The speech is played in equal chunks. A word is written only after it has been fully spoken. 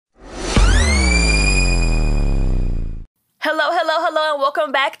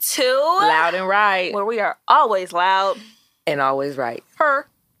welcome back to Loud and Right. where we are always loud And always right.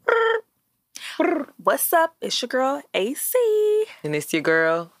 What's up? It's your girl, AC. And it's your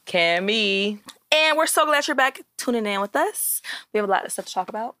girl, Cammy. And we're so glad you're back tuning in with us. We have a lot of stuff to talk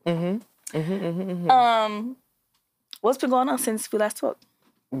about. What's been going on since we last talked?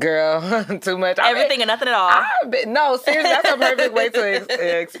 Girl, too much. Everything and nothing at all. No, seriously, that's a perfect way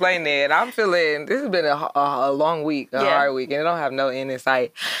to explain it. I'm feeling, this has been a long week, a hard week, and it don't have no end in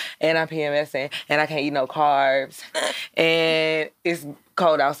sight. And I'm PMSing, and I can't eat no carbs. And it's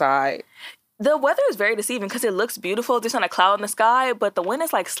cold outside. The weather is very deceiving because it looks beautiful. There's not a cloud in the sky, but the wind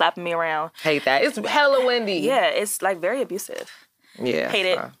is like slapping me around. Hate that. It's hella windy. Yeah, it's like very abusive. Yeah. Hate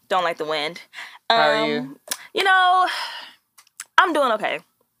it. Don't like the wind. How are you? You know, I'm doing okay.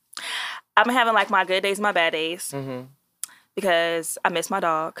 I've been having like my good days and my bad days because I miss my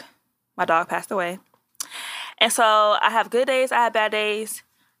dog. My dog passed away. And so I have good days, I have bad days.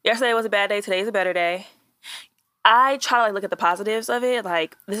 Yesterday was a bad day, today's a better day. I try to like look at the positives of it.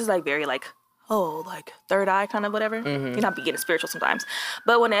 Like this is like very like, like third eye kind of whatever. You know, I be getting spiritual sometimes.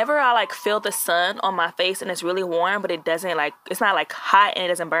 But whenever I like feel the sun on my face and it's really warm, but it doesn't like, it's not like hot and it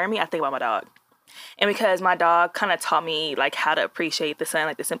doesn't burn me, I think about my dog. And because my dog kind of taught me like how to appreciate the sun,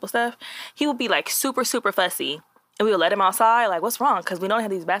 like the simple stuff, he would be like super, super fussy. And we would let him outside, like, what's wrong? Because we don't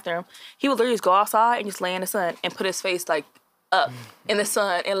have these bathrooms. He would literally just go outside and just lay in the sun and put his face like up in the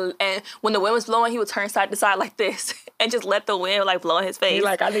sun. And when the wind was blowing, he would turn side to side like this and just let the wind like blow in his face. He's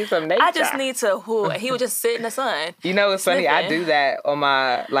like, I need some nature. I just need to, and he would just sit in the sun. You know, it's funny. I do that on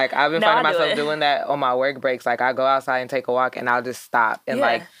my, like, I've been finding myself doing that on my work breaks. Like, I go outside and take a walk and I'll just stop and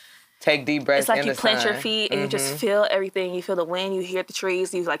like, take deep breaths. It's like in you the plant sun. your feet and you just feel everything. You feel the wind, you hear the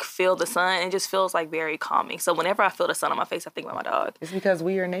trees, you like feel the sun. It just feels like very calming. So whenever I feel the sun on my face, I think about my dog. It's because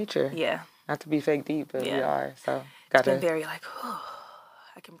we are nature. Yeah. Not to be fake deep, but we are. So it's been very like,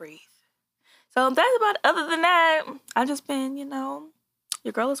 I can breathe. So that's about it. Other than that, I've just been, you know,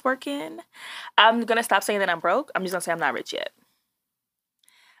 your girl is working. I'm going to stop saying that I'm broke. I'm just going to say I'm not rich yet.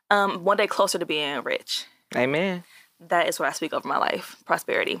 One day closer to being rich. Amen. That is what I speak over my life.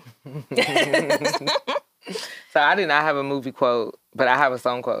 Prosperity. So I do not have a movie quote, but I have a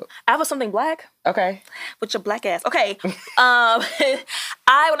song quote. I have a something black. Okay. With your black ass. Okay.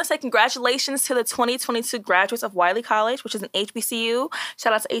 I want to say congratulations to the 2022 graduates of Wiley College, which is an HBCU.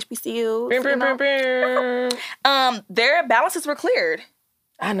 Shout out to HBCU. Their balances were cleared.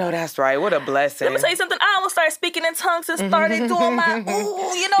 I know that's right. What a blessing. Let me tell you something. I almost started speaking in tongues and started doing my, you know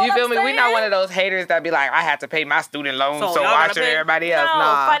you what feel I'm me? saying? We're not one of those haters that be like, I had to pay my student loans, so why should everybody else? No,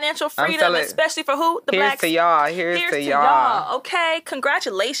 nah. financial freedom, especially for who? The Here's blacks. to y'all. Here's to y'all. Okay,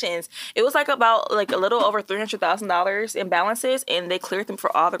 congratulations. It was like about like a little over $300,000 in balances, and they cleared them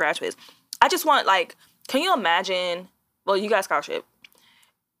for all the graduates. I just want like, can you imagine? Well, you got scholarship.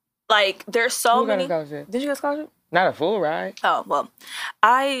 Like, there's so many. Did you get scholarship? Not a full ride. Oh, well,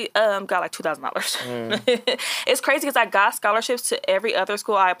 I got like $2,000. It's crazy because I got scholarships to every other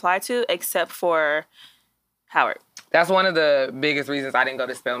school I applied to except for Howard. That's one of the biggest reasons I didn't go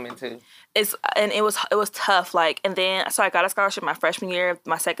to Spelman too. It was tough. Like, and then so I got a scholarship my freshman year,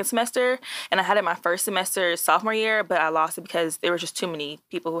 my second semester, and I had it my first semester sophomore year, but I lost it because there were just too many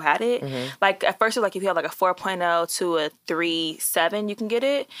people who had it. Like at first it was like if you have like a 4.0 to a 3.7, you can get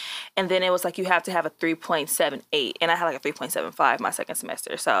it, and then it was like you have to have a 3.78, and I had like a 3.75 my second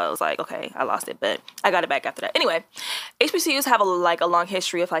semester. So I was like, okay, I lost it, but I got it back after that. Anyway, HBCUs have a long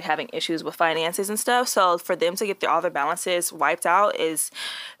history of like having issues with finances and stuff. So for them to get all their balances wiped out is.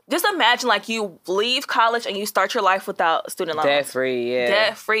 Just imagine, like, you leave college and you start your life without student loans. Debt-free, yeah.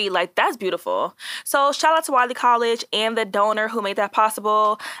 Debt-free. Like, that's beautiful. So, shout out to Wiley College and the donor who made that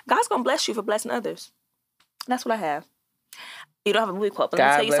possible. God's going to bless you for blessing others. That's what I have. You don't have a movie quote, but let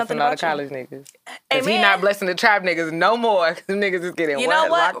me tell you something about God blessing all the college niggas. Hey, Because he not blessing the trap niggas no more. Because niggas is getting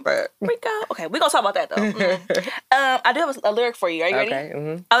locked up. Rico. Okay, we're going to talk about that, though. I do have a lyric for you. Are you ready?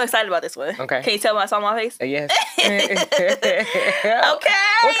 Okay. I'm excited about this one. Okay. Can you tell me what's on my face? Yes. Okay. What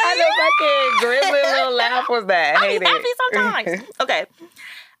kind of fucking grisly little laugh was that? I be happy sometimes. Okay.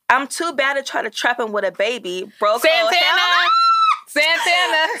 I'm too bad to try to trap him with a baby. Broke Santana.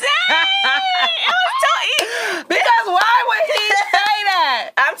 Because why would he say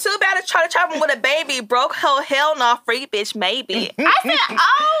that? I'm too bad to try to trap him with a baby. Broke hell no, free bitch maybe. I said,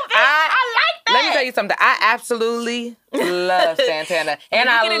 oh, bitch, I like that. Let me tell you something. I absolutely love Santana. And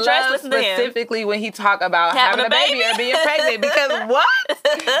I love specifically when he talk about having a baby or being pregnant. Because what?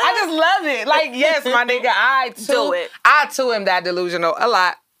 I just love it. Like, yes, my nigga, I too am that delusional a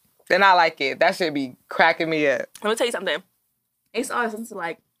lot. And I like it. That should be cracking me up. Let me tell you something. I used to always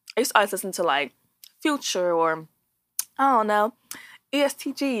listen to like Future or I don't know.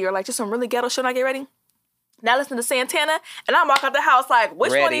 ESTG or like just some really ghetto shit when I get ready. Now listen to Santana, and I walk out the house like, which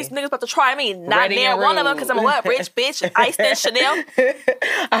one of these niggas about to try me? Not near one of them, because I'm a what? Rich bitch, iced in Chanel.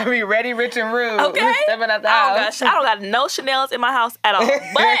 I mean, ready, rich, and rude. Okay. Stepping out the house. I don't got no Chanels in my house at all.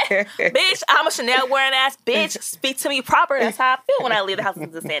 But, bitch, I'm a Chanel wearing ass bitch. Speak to me proper. That's how I feel when I leave the house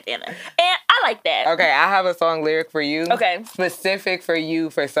with Santana. And I like that. Okay, I have a song lyric for you. Okay. Specific for you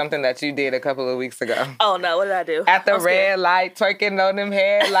for something that you did a couple of weeks ago. Oh, no. What did I do? At the red light, twerking on them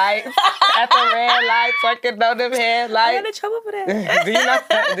headlights. At the red light, twerking on them headlights. I got in trouble for that.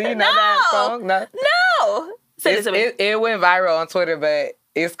 Do you know that song? No. Say it to me. It went viral on Twitter, but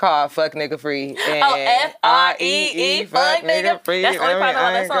it's called Fuck Nigga Free. F-R-E-E, Fuck Nigga Free. That's the only part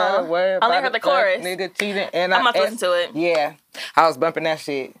I know that song. I only heard the chorus. Nigga cheating. And I'm about to listen to it. Yeah. I was bumping that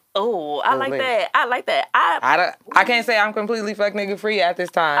shit. Oh, I like that. I like that. I can't say I'm completely fuck nigga free at this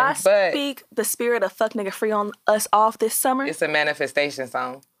time. But speak the spirit of fuck nigga free on us off this summer. It's a manifestation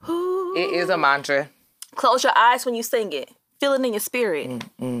song. Ooh. It is a mantra. Close your eyes when you sing it. Feel it in your spirit.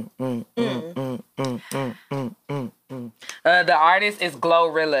 The artist is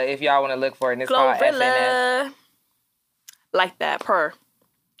Glorilla, if y'all want to look for it. And it's called FNF. Like that, per.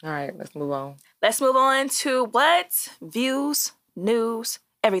 All right, let's move on. Let's move on to what? Views, news,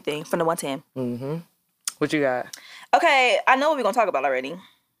 everything from the 110. Mm-hmm. What you got? Okay, I know what we're going to talk about already.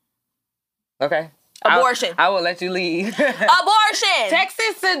 Okay. Abortion. I will let you lead. Abortion.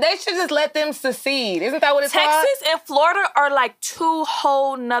 Texas, they should just let them secede. Isn't that what it's called? Texas and Florida are like two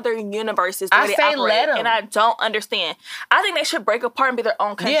whole nother universes. I say let them. And I don't understand. I think they should break apart and be their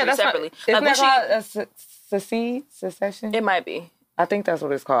own country separately. Isn't that called secede? Secession? It might be. I think that's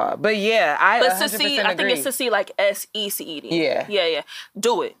what it's called. But yeah, I 100% secede, agree. I think it's secede like S-E-C-E-D. Yeah. Yeah.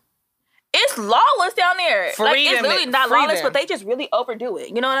 Do it. It's lawless down there. Freedom, like, it's really not lawless, but they just really overdo it.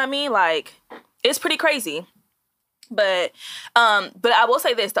 You know what I mean? Like, it's pretty crazy. But I will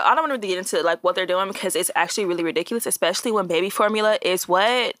say this, though. I don't want to get into like what they're doing because it's actually really ridiculous, especially when baby formula is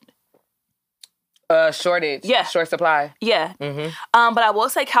what? Shortage. Yeah. Short supply. Yeah. Mm-hmm. But I will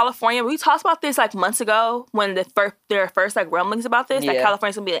say California, we talked about this like months ago when there were first like rumblings about this, that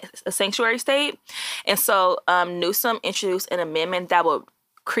California's going to be a sanctuary state. And so Newsom introduced an amendment that would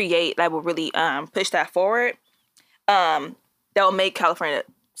really push that forward. That will make California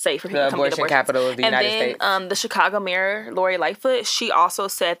safe for people to come get abortions. The abortion capital of the United States. And then the Chicago mayor, Lori Lightfoot, she also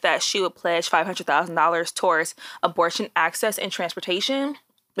said that she would pledge $500,000 towards abortion access and transportation,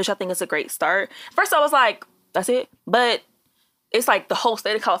 which I think is a great start. First, I was like, that's it? But it's like the whole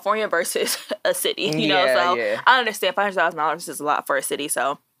state of California versus a city, you know? So I understand $500,000 is a lot for a city,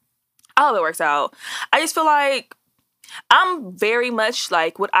 so I hope it works out. I just feel like I'm very much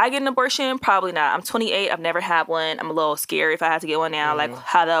like, would I get an abortion? Probably not. I'm 28. I've never had one. I'm a little scared if I had to get one now, like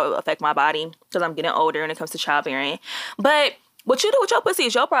how that would affect my body because I'm getting older when it comes to childbearing. But what you do with your pussy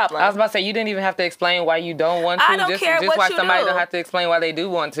is your problem. I was about to say, you didn't even have to explain why you don't want to. I don't care what why you somebody do. don't have to explain why they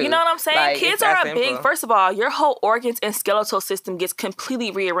do want to. You know what I'm saying? Like, kids are a big, first of all, your whole organs and skeletal system gets completely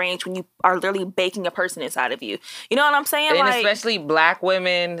rearranged when you are literally baking a person inside of you. You know what I'm saying? And especially black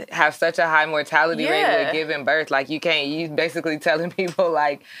women have such a high mortality rate with giving birth. Like, you basically telling people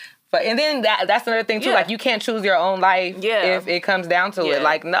like, and then that's another thing too. Like, you can't choose your own life if it comes down to it.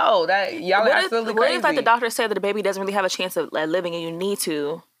 Like, no, that y'all are absolutely crazy. What if like the doctor said that the baby doesn't really have a chance of living and you need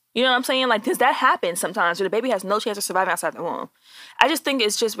to? You know what I'm saying? Like, does that happen sometimes where the baby has no chance of surviving outside the womb? I just think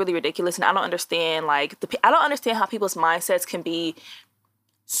it's just really ridiculous, and I don't understand I don't understand how people's mindsets can be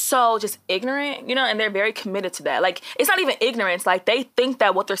so just ignorant, you know, and they're very committed to that. Like, it's not even ignorance. Like, they think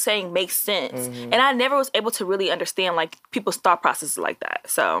that what they're saying makes sense. And I never was able to really understand, like, people's thought processes like that,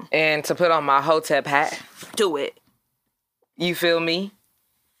 so. And to put on my Hotep hat. Do it. You feel me?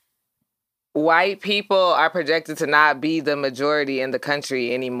 White people are projected to not be the majority in the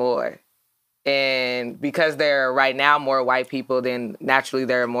country anymore. And because there are right now more white people, then naturally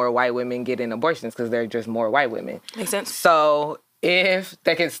there are more white women getting abortions because there are just more white women. Makes sense. So if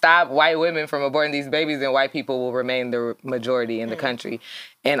they can stop white women from aborting these babies, then white people will remain the majority in the country.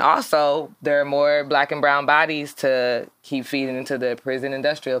 And also, there are more black and brown bodies to keep feeding into the prison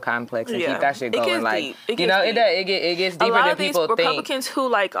industrial complex and keep that shit going. Like, it gets deeper than people think. A lot of these Republicans who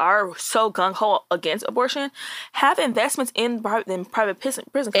like are so gung-ho against abortion have investments in private prison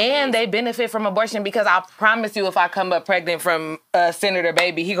companies. And they benefit from abortion because I promise you, if I come up pregnant from a senator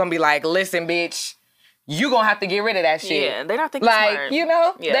baby, he gonna be like, listen, bitch, you gonna have to get rid of that shit. Yeah, they're not thinking like, smart. You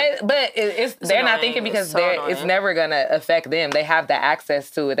know? Yeah. They're not thinking because it's never gonna affect them. They have the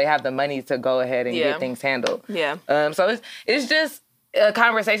access to it. They have the money to go ahead and get things handled. Yeah. So it's just a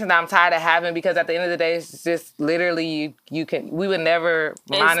conversation that I'm tired of having, because at the end of the day, it's just literally we would never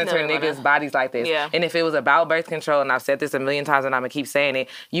monitor niggas' bodies like this. Yeah. And if it was about birth control, and I've said this a million times and I'm gonna keep saying it,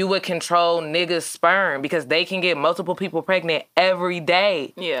 you would control niggas' sperm because they can get multiple people pregnant every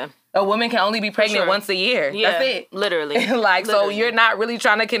day. Yeah. A woman can only be pregnant once a year. Yeah. That's it. Literally. So you're not really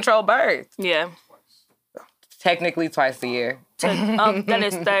trying to control birth. Yeah. Technically twice a year.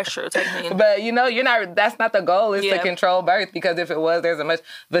 That's true. Technically. But you're not. That's not the goal. Is to control birth, because if it was, there's a much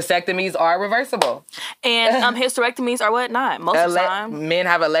vasectomies are reversible, and hysterectomies are what not most of the time. Men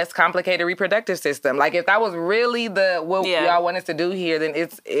have a less complicated reproductive system. Like if that was really what y'all want us to do here, then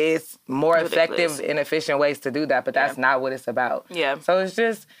it's more effective and efficient ways to do that. But that's not what it's about. Yeah. So it's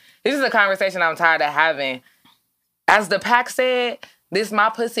just a conversation I'm tired of having. As the pack said, this my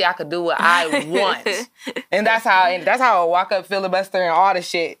pussy, I could do what I want. And that's how I walk up filibuster and all the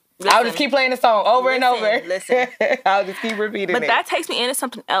shit. Listen, I'll just keep playing the song over and over. Listen. I'll just keep repeating it. But that takes me into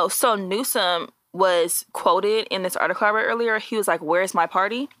something else. So Newsom was quoted in this article I read earlier. He was like, "Where's my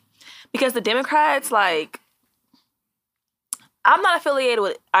party?" Because the Democrats, like, I'm not affiliated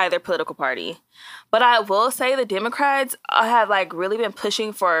with either political party, but I will say the Democrats have like really been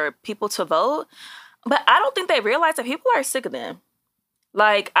pushing for people to vote. But I don't think they realize that people are sick of them.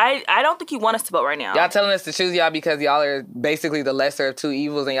 Like, I don't think you want us to vote right now. Y'all telling us to choose y'all because y'all are basically the lesser of two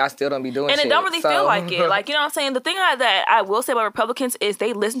evils and y'all still don't be doing shit. And it don't really feel like it. Like, you know what I'm saying? The thing that I will say about Republicans is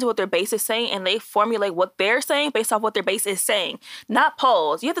they listen to what their base is saying and they formulate what they're saying based off what their base is saying. Not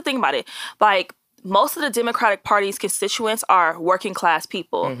polls. You have to think about it. Like, most of the Democratic Party's constituents are working class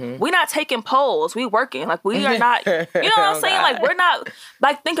people. Mm-hmm. We're not taking polls. We working. Like, we are not, you know what I'm saying? Like, we're not,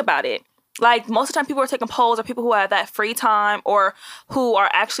 like, think about it. Like, most of the time people are taking polls are people who have that free time or who are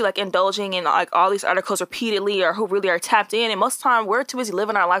actually, like, indulging in, like, all these articles repeatedly or who really are tapped in. And most of the time, we're too busy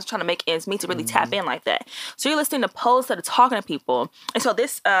living our lives trying to make ends meet to really tap in like that. So you're listening to polls that are talking to people. And so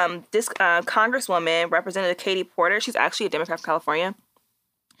this Congresswoman, Representative Katie Porter, she's actually a Democrat from California.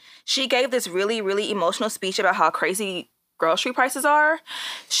 She gave this really, really emotional speech about how crazy grocery prices are.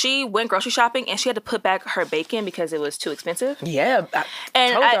 She went grocery shopping and she had to put back her bacon because it was too expensive. Yeah,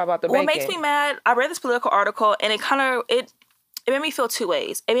 I told y'all about the bacon. What makes me mad, I read this political article and it made me feel two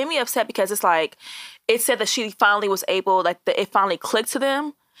ways. It made me upset because it's like, it said that she finally was able, like, it finally clicked to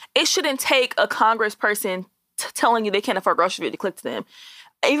them. It shouldn't take a congressperson telling you they can't afford groceries to click to them.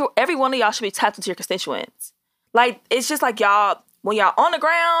 Every one of y'all should be tapped into your constituents. Like, it's just like y'all, when y'all on the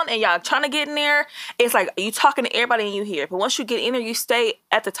ground and y'all trying to get in there, it's like you talking to everybody and you hear. But once you get in there, you stay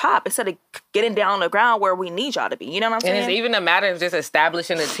at the top instead of getting down on the ground where we need y'all to be. You know what I'm saying? And it's even a matter of just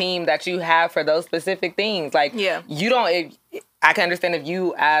establishing a team that you have for those specific things. Like, you don't... I can understand if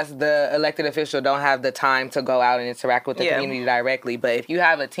you, as the elected official, don't have the time to go out and interact with the community directly. But if you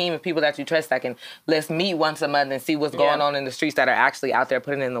have a team of people that you trust that can, let's meet once a month and see what's going on in the streets that are actually out there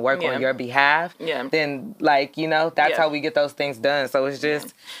putting in the work on your behalf, then, like, you know, that's how we get those things done. So it's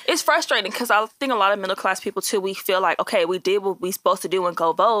just... It's frustrating because I think a lot of middle-class people, too, we feel like, okay, we did what we're supposed to do and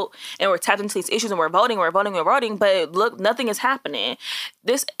go vote, and we're tapped into these issues and we're voting, but look, nothing is happening.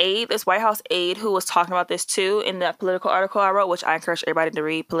 This White House aide who was talking about this, too, in that political article I wrote, which I encourage everybody to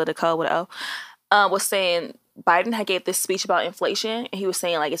read, Politico, was saying Biden had gave this speech about inflation, and he was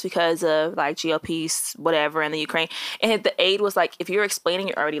saying, like, it's because of, like, GOP's whatever in the Ukraine. And the aide was like, if you're explaining,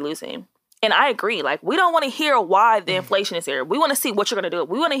 you're already losing. And I agree. Like, we don't want to hear why the inflation is here. We want to see what you're going to do.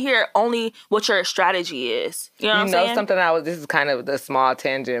 We want to hear only what your strategy is. You know what I'm saying? Something this is kind of a small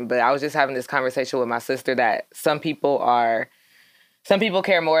tangent, but I was just having this conversation with my sister that some people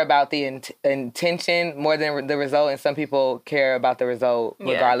care more about the intention more than the result, and some people care about the result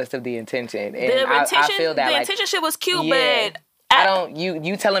regardless of the intention. And I feel that the intention shit was cute, but I don't.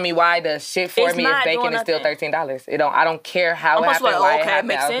 You telling me why the shit for me is bacon is still $13? I don't care how it happened, why it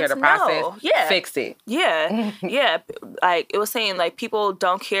happened. I don't care the process. No. Yeah. Fix it. Yeah, yeah. Like, it was saying, like, people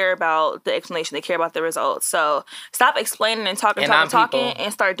don't care about the explanation; they care about the results. So stop explaining and talking,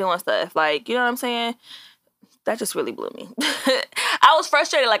 and start doing stuff. Like, you know what I'm saying? That just really blew me. I was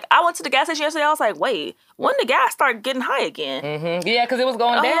frustrated. Like, I went to the gas station yesterday. I was like, wait, when the gas start getting high again? Mm-hmm. Yeah, because it was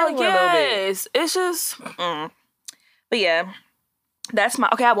going down for a little bit. It's just... But yeah, that's my...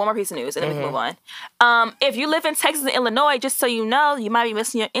 Okay, I have one more piece of news, and then we can move on. If you live in Texas and Illinois, just so you know, you might be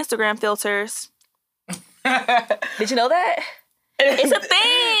missing your Instagram filters. Did you know that? It's a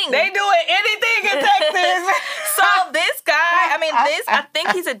thing. They doing anything in Texas. So this guy, I think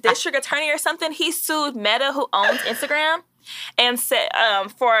he's a district attorney or something. He sued Meta, who owns Instagram. and said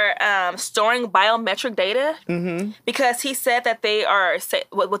for storing biometric data because he said that they are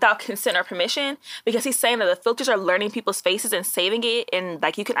without consent or permission, because he's saying that the filters are learning people's faces and saving it, and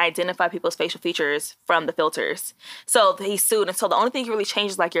like you can identify people's facial features from the filters. So he sued, and so the only thing he really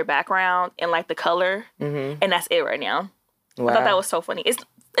changed is like your background and like the color, and that's it right now. Wow. I thought that was so funny.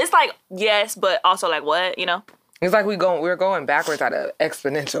 It's like yes, but also like what, you know? It's like we're going backwards at an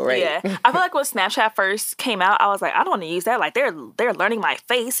exponential rate. Yeah. I feel like when Snapchat first came out, I was like, I don't want to use that. Like, they're learning my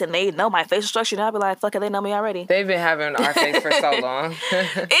face, and they know my facial structure. And I'll be like, fuck it, they know me already. They've been having our face for so long.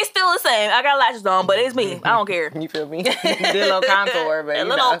 It's still the same. I got lashes on, but it's me. I don't care. You feel me? Did a little contour, but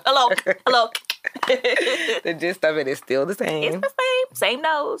hello. The gist of it is still the same. It's the same. Same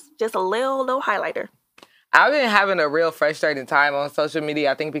nose. Just a little highlighter. I've been having a real frustrating time on social media,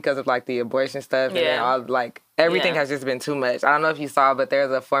 I think because of like the abortion stuff and then all like everything has just been too much. I don't know if you saw, but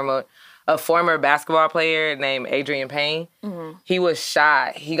there's a former basketball player named Adrian Payne. Mm-hmm. He was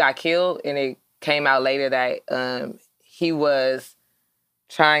shot. He got killed, and it came out later that he was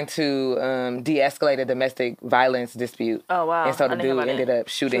trying to de-escalate a domestic violence dispute. Oh, wow. And so the dude ended up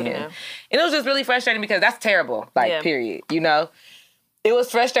shooting him. And it was just really frustrating because that's terrible, like, period, you know? It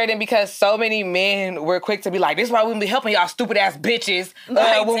was frustrating because so many men were quick to be like, this is why we won't be helping y'all stupid ass bitches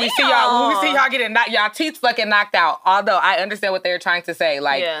when we see y'all getting y'all teeth fucking knocked out. Although I understand what they're trying to say.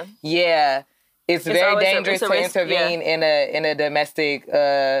 Like, it's very dangerous to intervene in a domestic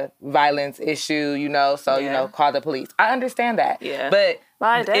violence issue, you know, so, you know, call the police. I understand that. Yeah. But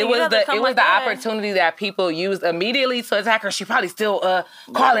it was the opportunity that people used immediately to attack her. She probably still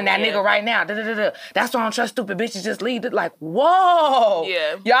calling that nigga right now. That's why I don't trust stupid bitches. Just leave it. Like, whoa.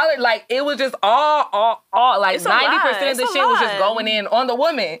 Yeah. Y'all are like, it was just all like 90% of the shit was just going in on the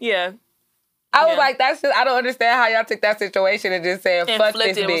woman. Yeah. I was like, that's just, I don't understand how y'all took that situation and just said, fuck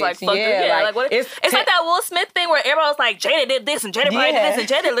this bitch. Was like, fuck like what, it's like that Will Smith thing where everybody was like, Jada did this and Jada probably did this and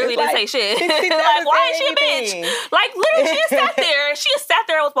Jada literally didn't say shit. Like, why is she a bitch? Like, literally, she just sat there. She just sat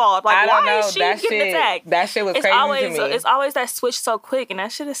there with balls. Like, why is she getting attacked? That shit was crazy to me. It's always that switch so quick, and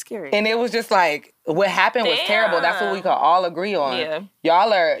that shit is scary. And it was just like, what happened was terrible. That's what we could all agree on. Yeah.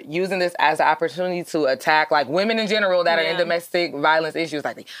 Y'all are using this as an opportunity to attack, like, women in general that are in domestic violence issues.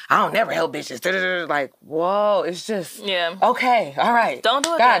 Like, I don't never help bitches. Like, whoa, it's just, okay, all right. Don't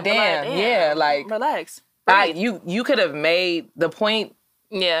do it. God damn. Yeah, like. Relax. You could have made the point.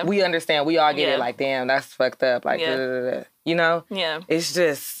 Yeah. We understand. We all get it. Like, damn, that's fucked up. Like, you know? Yeah. It's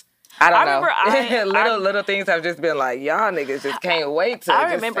just. I don't know. Little things have just been like, y'all niggas just can't wait to.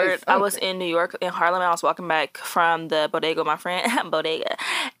 I remember I was in New York, in Harlem, and I was walking back from the bodega with my friend, bodega,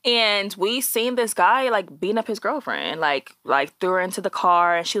 and we seen this guy like beating up his girlfriend, like threw her into the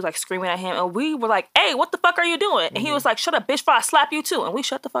car, and she was like screaming at him, and we were like, hey, what the fuck are you doing? And he was like, shut up, bitch, before I slap you too. And we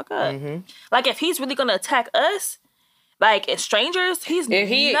shut the fuck up. Mm-hmm. Like, if he's really gonna attack us, like, as strangers, he's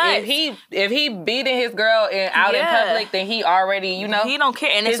nuts. If he beating his girl out in public, then he already, you know. He don't care.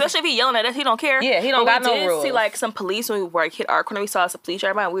 And especially if he yelling at us, he don't care. Yeah, he don't got no rules. We did see, like, some police when we were hit our corner. We saw some police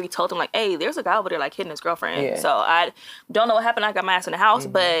everybody, and we told them, like, hey, there's a guy over there, like, hitting his girlfriend. Yeah. So I don't know what happened. I got my ass in the house.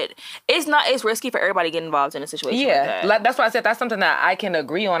 But it's risky for everybody to get involved in a situation like that. That's why I said that's something that I can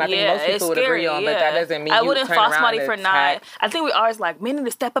agree on. I think most people would agree on, but that doesn't mean I wouldn't fault somebody for not. I think we always like, men need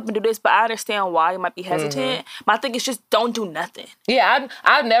to step up and do this, but I understand why you might be hesitant. But I think it's just don't do nothing. Yeah,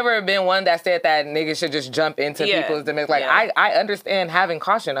 I've never been one that said that niggas should just jump into people's domestic. Like, I understand having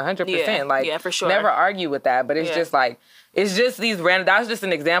caution 100%. Like, for sure. Never argue with that. But it's just like, it's just these random, that was just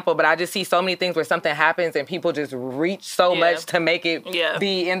an example, but I just see so many things where something happens and people just reach so much to make it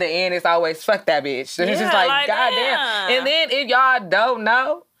be, in the end, it's always, fuck that bitch. It's just like goddamn. And then if y'all don't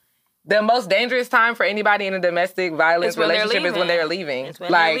know, the most dangerous time for anybody in a domestic violence relationship is when they're leaving.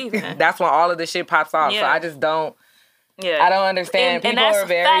 That's when all of the shit pops off. So I just don't. Yeah. I don't understand. People are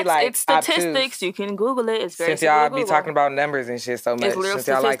very facts. like it's statistics. Obtuse. You can Google it. It's very since y'all be talking about numbers and shit so much. Since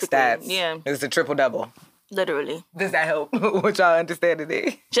y'all like stats. Yeah. It's a triple double. Literally. Does that help? What y'all understand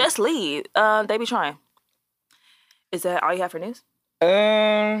today? Just leave. They be trying. Is that all you have for news?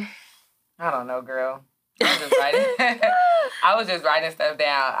 I don't know, girl. I was just writing stuff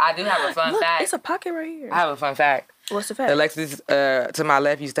down. I do have a fun fact. It's a pocket right here. I have a fun fact. What's the fact? Alexis, to my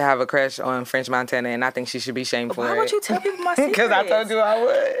left, used to have a crush on French Montana, and I think she should be shamed for it. Why would you tell people my secrets? Because I told you I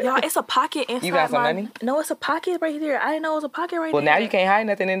would. Y'all, it's a pocket inside. You got some money? No, it's a pocket right there. I didn't know it was a pocket right there. Well, now you can't hide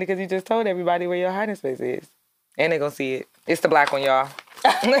nothing in it because you just told everybody where your hiding space is. And they gonna see it. It's the black one, y'all.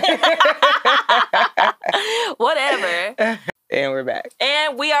 Whatever. And we're back.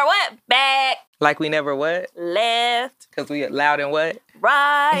 And we are what? Back. Like we never what? Left. Because we loud and what?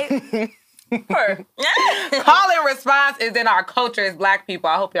 Right. Call and response is in our culture as black people.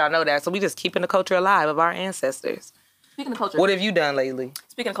 I hope y'all know that. So we just keeping the culture alive of our ancestors. Speaking of culture. What have you done lately?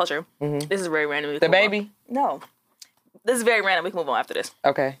 Speaking of culture, this is very random. The baby? No. This is very random. We can move on after this.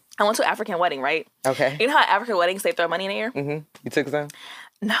 Okay. I went to an African wedding, right? Okay. You know how African weddings, they throw money in the air? Mm-hmm. You took some?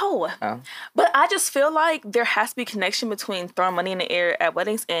 No. Oh. But I just feel like there has to be a connection between throwing money in the air at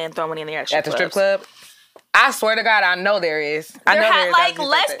weddings and throwing money in the air at the strip club? I swear to God, I know there is. I know there is. Like,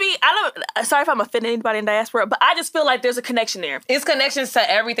 let's be, sorry if I'm offending anybody in diaspora, but I just feel like there's a connection there. It's connections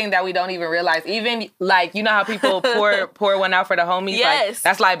to everything that we don't even realize. Even, like, you know how people pour one out for the homies? Yes. Like,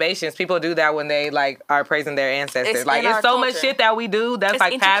 that's libations. People do that when they, like, are praising their ancestors. It's so culture. Much shit that we do that's,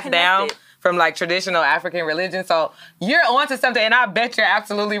 like, passed down from, like, traditional African religion. So you're onto something, and I bet you're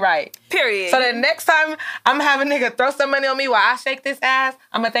absolutely right. Period. So the next time I'm gonna have a nigga throw some money on me while I shake this ass,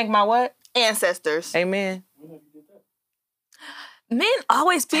 I'm gonna thank my what? Ancestors. Amen. Men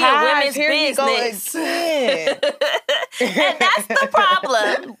always be in women's business. And that's the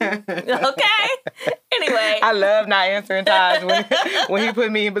problem. Okay? Anyway. I love not answering Taj when he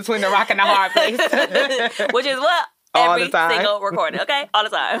put me in between the rock and the hard place. Which is what? Every single recording, okay? All the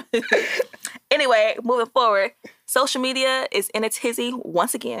time. Anyway, moving forward, social media is in a tizzy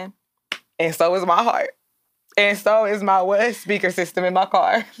once again. And so is my heart. And so is my speaker system in my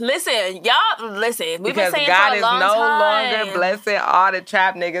car. Listen, y'all, listen. We've been saying God for a long time. God is no longer blessing all the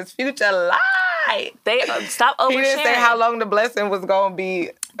trap niggas. Future lied. They stop oversharing. He didn't say how long the blessing was going to be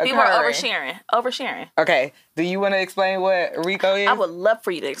occurring. People are oversharing. Okay. Do you want to explain what Rico is? I would love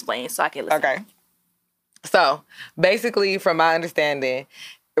for you to explain so I can listen. Okay. So, basically, from my understanding,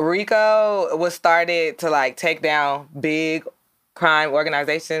 Rico was started to, like, take down big crime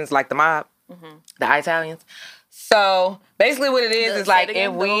organizations like the mob. Mm-hmm. The Italians. So basically what it is like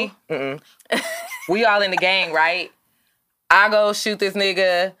if we all in the gang, right? I go shoot this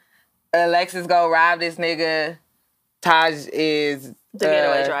nigga, Alexis go rob this nigga, Taj is the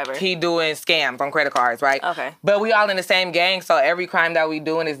getaway driver. He doing scams on credit cards, right? Okay. But we all in the same gang, so every crime that we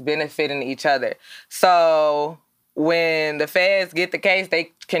doing is benefiting each other. So when the feds get the case,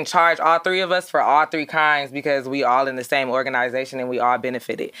 they can charge all three of us for all three crimes because we all in the same organization and we all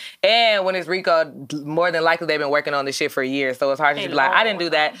benefited. And when it's Rico, more than likely they've been working on this shit for years. So it's hard to be like, I didn't do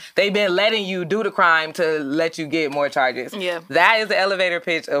that. They've been letting you do the crime to let you get more charges. Yeah. That is the elevator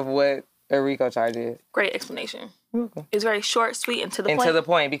pitch of what a Rico charge is. Great explanation. It's very short, sweet, and to the point. And to the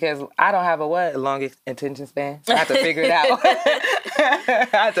point, because I don't have a long attention span. I have to figure it out. I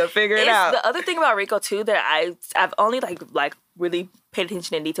have to figure it out. The other thing about Rico, too, that I've only, like really paid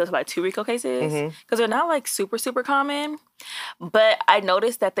attention in detail to, like, 2 Rico cases. Because they're not, like, super, super common. But I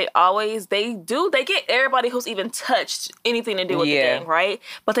noticed that they get everybody who's even touched anything to do with the gang, right?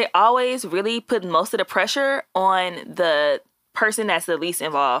 But they always really put most of the pressure on the person that's the least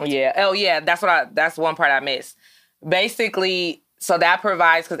involved. Yeah. Oh, yeah. That's one part I missed. Basically, so that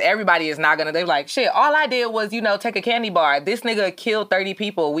provides, because everybody is not they're like, shit, all I did was, take a candy bar. This nigga killed 30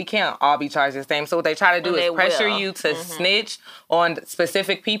 people. We can't all be charged the same. So what they try to do is pressure you to snitch on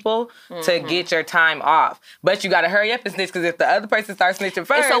specific people to get your time off. But you got to hurry up and snitch, because if the other person starts snitching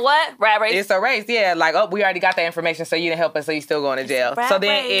first. It's a what? Rat race? It's a race, yeah. Like, we already got that information, so you didn't help us, so you still going to jail. So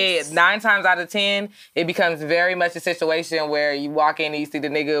then 9 times out of 10, it becomes very much a situation where you walk in and you see the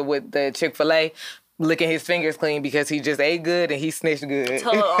nigga with the Chick-fil-A licking his fingers clean because he just ate good and he snitched good.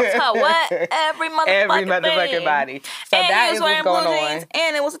 What? Every motherfucking body. So and that is what's going on.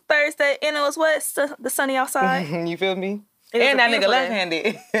 And it was a Thursday, and it was the sunny outside. You feel me? And that nigga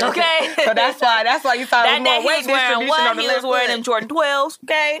left-handed. Okay. So that's why you saw that more weight distribution on the left. He was wearing them Jordan 12s,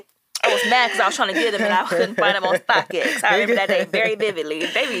 okay? I was mad because I was trying to get them and I couldn't find them on StockX. I remember that day very vividly.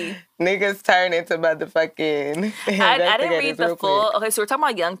 Baby. Niggas turn into motherfucking... I didn't read the full... Okay, so we're talking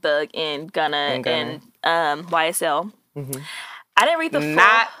about Young Thug in Gunna and YSL. Mm-hmm. I didn't read the full...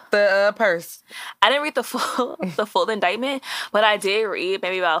 Not the purse. I didn't read the full indictment, but I did read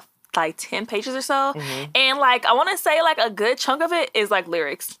maybe about like 10 pages or so. Mm-hmm. And like, I want to say like a good chunk of it is like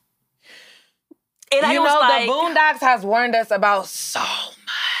lyrics. And the Boondocks has warned us about so much.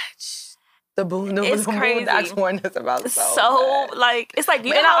 The Boondocks warned us about so much. Like, it's like,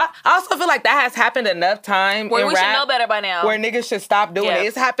 I also feel like that has happened enough time where we rap should know better by now. Where niggas should stop doing it.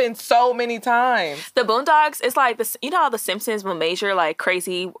 It's happened so many times. The Boondocks, it's like this. You know how the Simpsons will measure like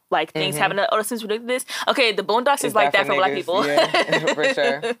crazy like things happening. Oh, the Simpsons predicted this. Okay, the Boondocks is like that for black people. Yeah, for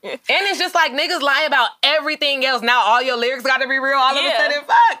sure. And it's just like niggas lie about everything else. Now all your lyrics got to be real. All of a sudden,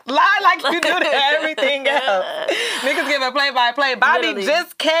 fuck, lie like you do to everything else. Niggas give a play-by-play. Bobby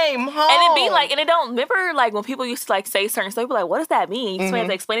just came home. And it be like, and they don't remember like when people used to like say certain stuff, be like, what does that mean? You just have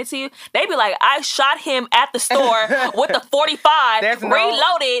to explain it to you. They be like, I shot him at the store with the 45,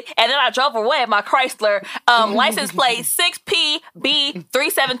 reloaded, and then I drove away my Chrysler license plate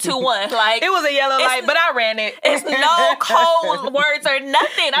 6PB3721. Like, it was a yellow light, but I ran it. It's no code words or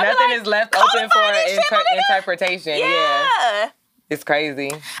nothing. Nothing is left open for interpretation. Yeah. It's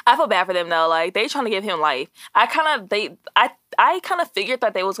crazy. I feel bad for them though. Like, they trying to give him life. I kind of figured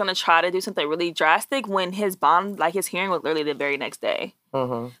that they was gonna try to do something really drastic when his bond, like his hearing, was literally the very next day.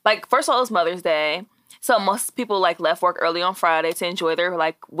 Mm-hmm. Like, first of all, it was Mother's Day, so most people like left work early on Friday to enjoy their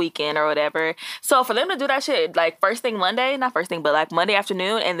like weekend or whatever. So for them to do that shit like first thing Monday, not first thing, but like Monday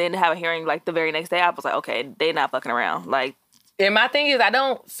afternoon, and then have a hearing like the very next day, I was like, okay, they not fucking around. Like, and my thing is, I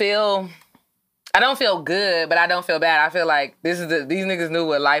don't feel good, but I don't feel bad. I feel like these niggas knew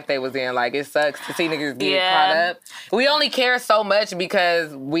what life they was in. Like, it sucks to see niggas get caught up. We only care so much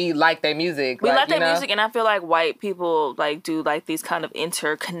because we like their music. We like their music, and I feel like white people like do like these kind of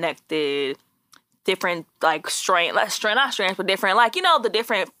interconnected, different like not strands, but different, like, you know, the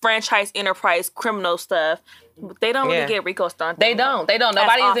different franchise enterprise criminal stuff. They don't really get RICO stuff. They don't.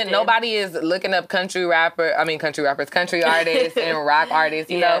 Nobody is looking up country artists and rock artists.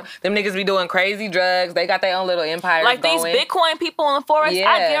 You know, them niggas be doing crazy drugs. They got their own little empires like going. These Bitcoin people in Forex.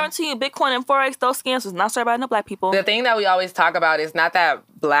 I guarantee you, Bitcoin and Forex, those scams was not started by no black people. The thing that we always talk about is not that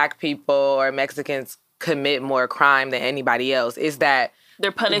black people or Mexicans commit more crime than anybody else. It's that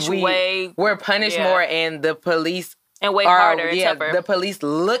they're punished we're punished more, and the police and way harder. The police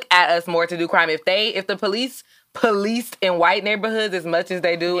look at us more to do crime. If the police policed in white neighborhoods as much as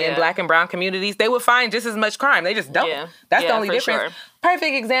they do in black and brown communities, they would find just as much crime. They just don't. That's the only difference. Sure.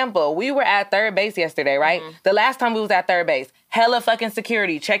 Perfect example. We were at third base yesterday, right? Mm-hmm. The last time we was at third base, hella fucking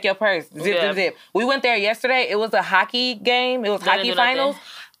security. Check your purse. Zip. We went there yesterday. It was a hockey game. It was hockey finals. Nothing.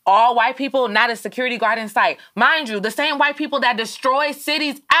 All white people, not a security guard in sight. Mind you, the same white people that destroy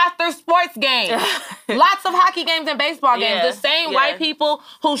cities after sports games. Lots of hockey games and baseball games. The same white people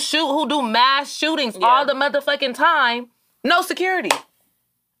who do mass shootings all the motherfucking time. No security.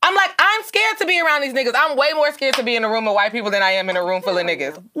 I'm like, I'm scared to be around these niggas. I'm way more scared to be in a room of white people than I am in a room full of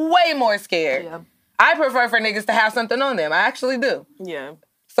niggas. Way more scared. Yeah. I prefer for niggas to have something on them. I actually do. Yeah.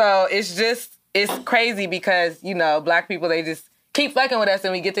 So it's crazy because, you know, black people, they just keep fucking with us,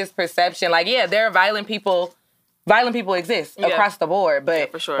 and we get this perception like, there are violent people exist across the board, but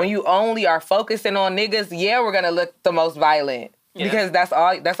for sure. When you only are focusing on niggas, we're gonna look the most violent because that's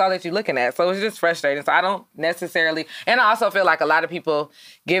all that you're looking at. So it's just frustrating. So I don't necessarily, and I also feel like a lot of people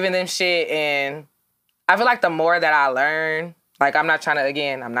giving them shit, and I feel like the more that I learn, like, I'm not trying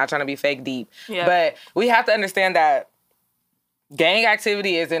to be fake deep, but we have to understand that gang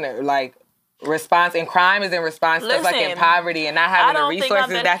activity isn't like response, and crime is in response to fucking poverty and not having the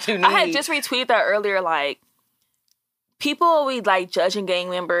resources that you need. I had just retweeted that earlier, like, people always like judging gang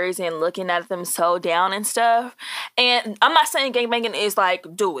members and looking at them so down and stuff. And I'm not saying gangbanging is like,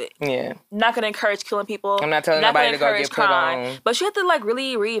 do it. Yeah. I'm not gonna encourage killing people. I'm not telling nobody to go get put on. But you have to like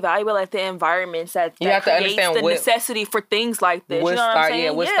really reevaluate like the environments that have to understand the necessity for things like this. You know what I'm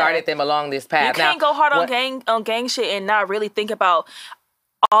saying? What started them along this path. You can't go hard on gang shit and not really think about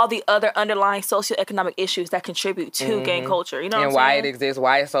all the other underlying socioeconomic issues that contribute to gang culture. You know what I'm saying? And why it exists,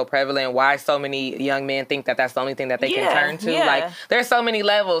 why it's so prevalent, why so many young men think that that's the only thing that they can turn to. Like, there's so many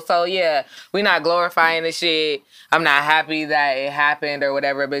levels. So, we're not glorifying the shit. I'm not happy that it happened or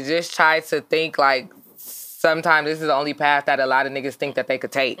whatever, but just try to think, like, sometimes this is the only path that a lot of niggas think that they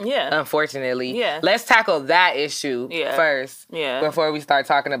could take. Yeah. Unfortunately. Yeah. Let's tackle that issue first. Yeah. Before we start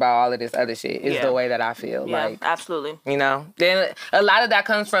talking about all of this other shit. Is the way that I feel. Yeah, like, absolutely. You know? Then a lot of that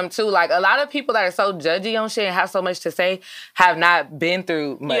comes from, too, like, a lot of people that are so judgy on shit and have so much to say have not been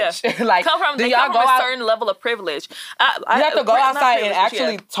through much. Yeah. Like, they come from a certain level of privilege. You have to go outside and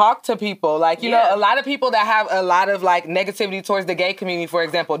actually talk to people. Like, you know, a lot of people that have a lot of, like, negativity towards the gay community, for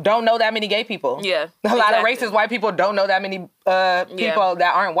example, don't know that many gay people. Yeah. A lot of racist white people don't know that many people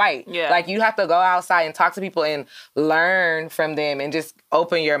that aren't white. Yeah. Like, you have to go outside and talk to people and learn from them and just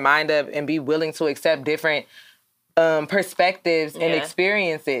open your mind up and be willing to accept different perspectives and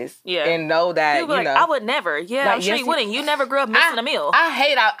experiences. Yeah. And know that, you know. I would never. Yeah, like, I'm sure you wouldn't. You never grew up missing a meal. I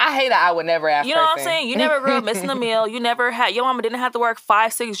hate I would never ask. You know what I'm saying? You never grew up missing a meal. You never had, your mama didn't have to work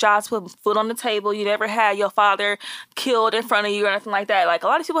 5-6 jobs to put food on the table. You never had your father killed in front of you or anything like that. Like, a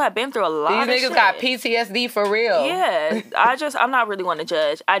lot of people have been through a lot of shit. These niggas got PTSD for real. Yeah. I'm not really one to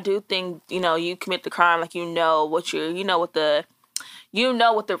judge. I do think, you know, you commit the crime, like, you know what you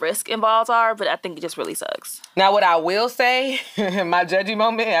know what the risk involved are, but I think it just really sucks. Now, what I will say, my judgy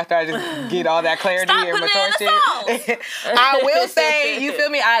moment, after I just get all that clarity and mature shit, I will say, you feel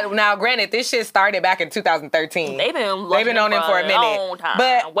me? Now, granted, this shit started back in 2013. They've been on him for a minute.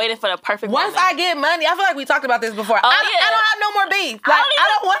 But waiting for the perfect once moment. I get money, I feel like we talked about this before. I don't have no more beef. Like, I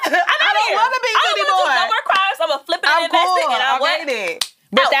don't want to beef anymore. No more crimes. I'm gonna flip it and invest it. And I made it.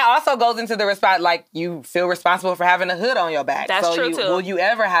 But that also goes into the response, like, you feel responsible for having a hood on your back. That's true, too. Will you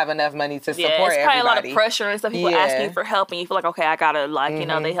ever have enough money to support everybody? It's probably a lot of pressure and stuff. People asking you for help, and you feel like, okay, I gotta, like, you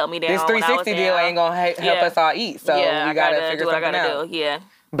know, they help me down. This 360 deal ain't gonna help us all eat, so we gotta figure something out. Yeah.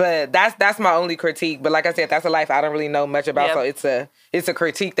 But that's my only critique. But like I said, that's a life I don't really know much about, so it's a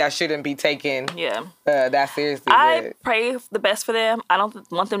critique that shouldn't be taken that seriously. I pray the best for them. I don't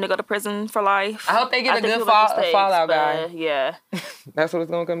want them to go to prison for life. I hope they get a good fallout guy. Yeah. That's what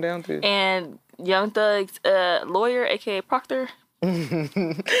it's going to come down to. And Young Thug's lawyer, a.k.a. Proctor.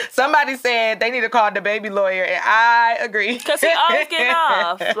 Somebody said they need to call the baby lawyer, and I agree. Because he always getting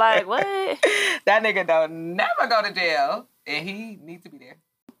off. Like, what? That nigga don't never go to jail, and he needs to be there.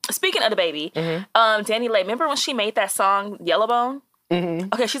 Speaking of the baby, Danny Lay, remember when she made that song Yellowbone?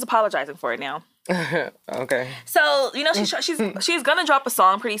 Okay, she's apologizing for it now. Okay. So, you know, she's gonna drop a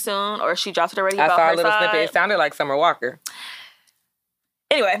song pretty soon, or she dropped it already. I saw a little snippet. It sounded like Summer Walker.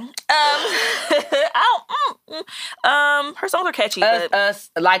 Anyway, her songs are catchy. Us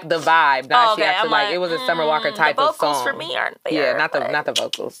like the vibe. Not she actually like it was a Summer Walker type of song. The vocals for me aren't there. Yeah, not the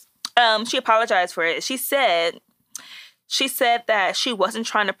vocals. She apologized for it. She said that she wasn't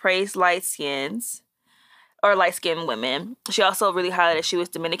trying to praise light-skinned women. She also really highlighted she was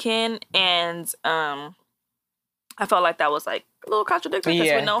Dominican, and I felt like that was like a little contradictory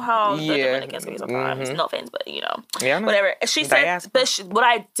because we know how the Dominicans can be sometimes. No offense, but you know, whatever. She said, what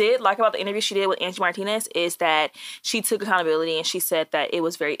I did like about the interview she did with Angie Martinez is that she took accountability and she said that it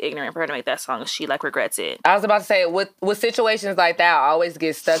was very ignorant for her to make that song. She like regrets it. I was about to say with situations like that, I always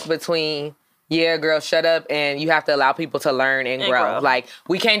get stuck between. Yeah, girl, shut up, and you have to allow people to learn and grow. Like,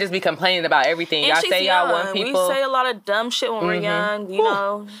 we can't just be complaining about everything. And y'all say y'all want people. We say a lot of dumb shit when we're young, you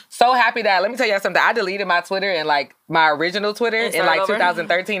know. So happy that, let me tell y'all something. I deleted my Twitter and, like, my original Twitter in, like,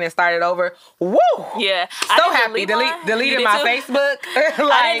 2013 and started over. Woo! Yeah. So happy. Deleted my Facebook.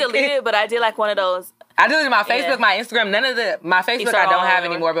 I didn't delete it, but I did, like, one of those. I deleted my Facebook, my Instagram. My Facebook I don't have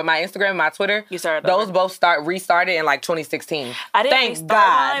anymore, but my Instagram, my Twitter, those both restarted in like 2016. I didn't restart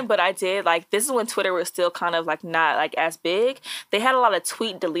mine, but I did. Like, this is when Twitter was still kind of like not like as big. They had a lot of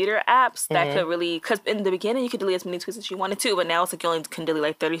tweet deleter apps that could really, because in the beginning you could delete as many tweets as you wanted to, but now it's like you only can delete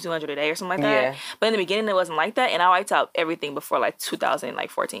like 3,200 a day or something like that. Yeah. But in the beginning it wasn't like that, and I wiped out everything before like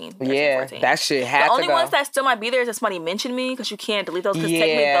 2014. Yeah, 14. That shit had to go. The only ones that still might be there is if somebody mentioned me, because you can't delete those, because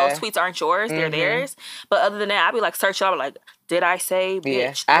technically those tweets aren't yours, they're theirs. But other than that, I'd be like, search up, like, did I say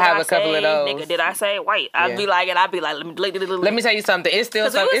bitch? Yeah. I have a couple of those. Nigga, did I say white? I'd be like, let me delete. Let me tell you something. It's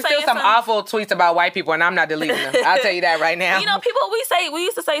still some awful tweets about white people, and I'm not deleting them. I'll tell you that right now. You know, we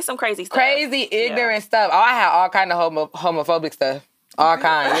used to say some crazy stuff. Crazy, ignorant stuff. Oh, I had all kind of homophobic stuff. All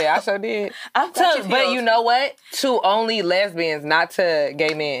kind. Yeah, I sure did. But you know what? To only lesbians, not to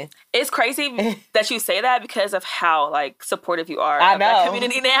gay men. It's crazy that you say that because of how like supportive you are of that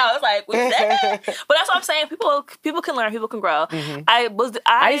community now. It's like, but that's what I'm saying. People can learn, people can grow. I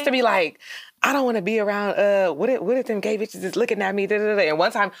used to be like, I don't want to be around, what if them gay bitches is looking at me, And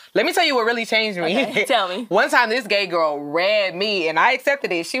one time, let me tell you what really changed me. Okay, tell me. One time, this gay girl read me, and I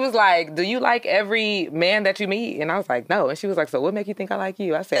accepted it. She was like, do you like every man that you meet? And I was like, no. And she was like, so what make you think I like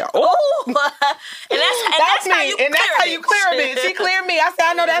you? I said, oh. and that's me. And that's how you clear a bitch. She cleared me. I said,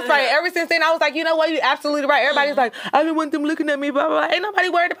 I know that's right. Ever since then, I was like, you know what? You're absolutely right. Everybody's like, I don't want them looking at me, blah, blah, blah. Ain't nobody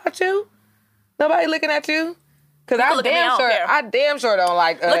worried about you. Nobody looking at you. Because I damn sure don't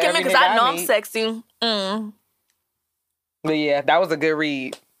like look at me because I know I'm sexy. But yeah, that was a good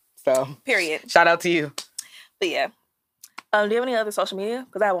read. So period. Shout out to you. But yeah. Do you have any other social media?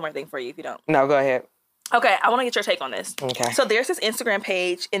 Because I have one more thing for you if you don't. No, go ahead. Okay, I want to get your take on this. Okay. So there's this Instagram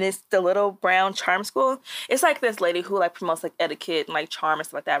page, and it's the Little Brown Charm School. It's like this lady who like promotes like etiquette and like charm and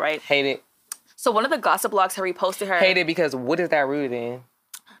stuff like that, right? Hate it. So one of the gossip blogs had reposted her. Hate it because what is that rooted in?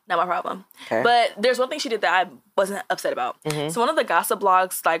 Not my problem. Okay. But there's one thing she did that I wasn't upset about. So one of the gossip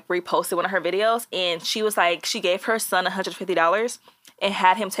blogs like reposted one of her videos, and she was like, she gave her son $150 and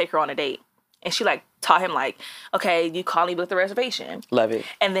had him take her on a date. And she like taught him like, okay, you call me with the reservation. Love it.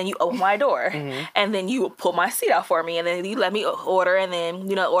 And then you open my door. And then you pull my seat out for me. And then you let me order, and then,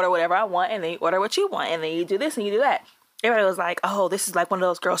 you know, order whatever I want. And then you order what you want. And then you do this and you do that. Everybody was like, oh, this is like one of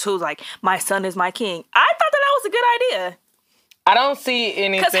those girls who's like, my son is my king. I thought that was a good idea. I don't see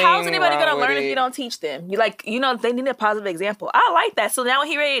anything. Because how's anybody going to learn if you don't teach them? They need a positive example. I like that. So now when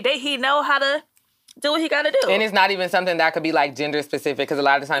he ready to date, he know how to do what he got to do. And it's not even something that could be like gender specific, because a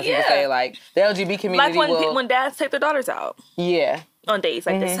lot of times people say like the LGBT community when dads take their daughters out. Yeah. On dates,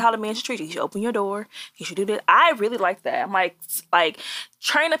 like this is how the man should treat you. He should open your door. He should do this. I really like that. I'm like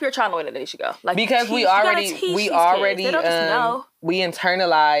train up your child in the way that they should go. Like because we already we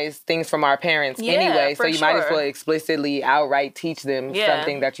internalize things from our parents anyway. So you might as well explicitly outright teach them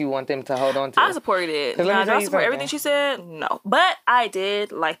something that you want them to hold on to. I supported it. Do I support everything she said? No, but I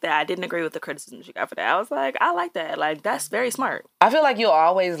did like that. I didn't agree with the criticism she got for that. I was like, I like that. Like that's very smart. I feel like you'll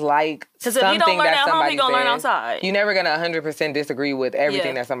always like something that somebody says. Because if you don't learn at home, you're gonna learn outside. You're never gonna 100% disagree with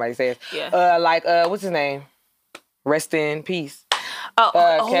everything that somebody says. Yeah. What's his name? Rest in peace.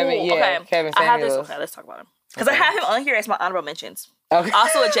 Kevin. Yeah, okay. Kevin Samuels. Okay, let's talk about him because I have him on here as my honorable mentions. Okay.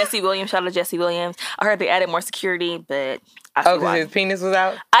 Also, a Jesse Williams. Shout out to Jesse Williams. I heard they added more security, but because his penis was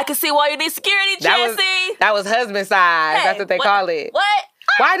out. I can see why you need security, Jesse. That was husband size. Hey, that's what they call it. What?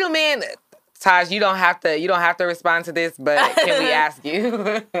 Why do men? Taj, you don't have to respond to this, but can we ask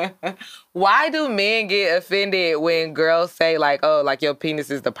you? Why do men get offended when girls say like, oh, like your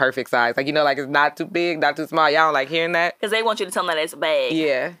penis is the perfect size? Like, like it's not too big, not too small. Y'all don't like hearing that? Because they want you to tell them that it's big.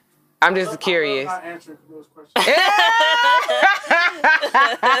 Yeah. I'm just curious. I'm not answering those questions.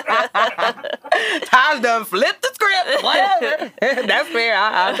 Taj done flipped the script. Whatever. That's fair.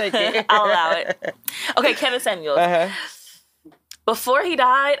 I'll take it. I'll allow it. Okay, Kevin Samuels. Uh-huh. Before he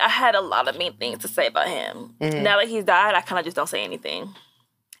died, I had a lot of mean things to say about him. Mm-hmm. Now that he's died, I kind of just don't say anything.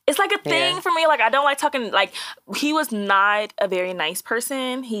 It's like a thing for me. Like, I don't like talking. Like, he was not a very nice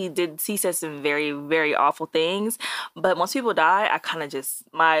person. He said some very, very awful things. But once people die, I kind of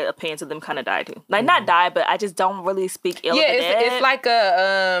just, my opinions of them kind of die too. Like, not die, but I just don't really speak ill of the dead. It's like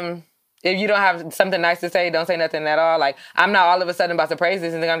if you don't have something nice to say, don't say nothing at all. Like, I'm not all of a sudden about to praise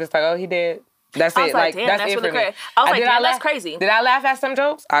this and then I'm just like, oh, he dead. That's it. Like, damn, that's it really for me. I was like, damn, that's crazy. Did I laugh at some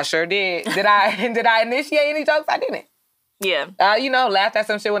jokes? I sure did. Did I initiate any jokes? I didn't. Yeah. Laughed at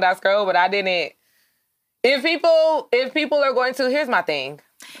some shit when I scrolled, but I didn't. If people are going to, here's my thing.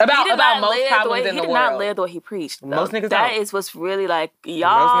 About most problems in the world. He did not live the way he preached. Though. Most niggas don't. That is what's really like,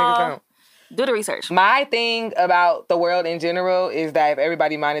 y'all. Most niggas don't. Do the research. My thing about the world in general is that if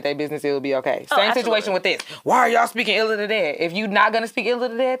everybody minded their business, it would be okay. Same situation with this. Why are y'all speaking ill of the dead? If you're not going to speak ill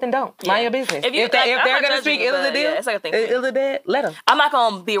of the dead, then don't. Mind your business. If they're going to speak ill of the dead, ill of the dead, let them. I'm not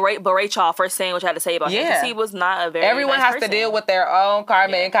going to berate y'all for saying what you had to say about him. Because he was not a very Everyone nice has person. to deal with their own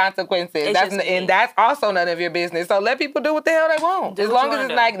karma and consequences. That's also none of your business. So let people do what the hell they want. As long as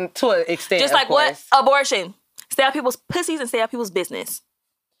it's like to an extent. Just like what? Abortion. Stay out people's pussies and stay out people's business.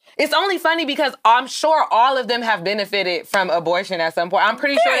 It's only funny because I'm sure all of them have benefited from abortion at some point. I'm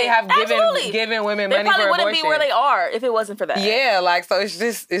pretty sure they have given women money for abortion. They probably wouldn't be where they are if it wasn't for that. Yeah, like, so it's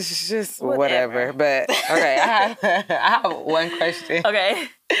just whatever. But, okay, I have one question. Okay.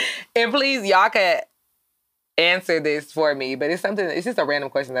 And please, y'all can answer this for me, but it's just a random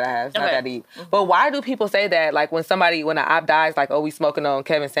question that I have. It's not that deep. Mm-hmm. But why do people say that, like, when an op dies, like, oh, we smoking on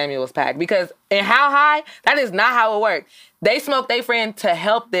Kevin Samuels' pack? Because in How High, that is not how it works. They smoke their friend to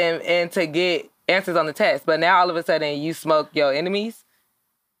help them and to get answers on the test. But now all of a sudden you smoke your enemies?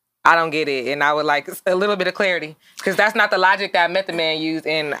 I don't get it. And I would like a little bit of clarity. Because that's not the logic that Method Man used.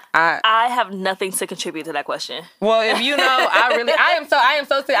 And I have nothing to contribute to that question. Well, if you know, I am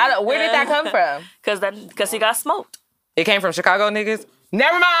so sick. Where did that come from? Because he got smoked. It came from Chicago niggas?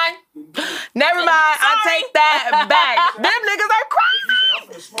 Never mind. I take that back. Them niggas are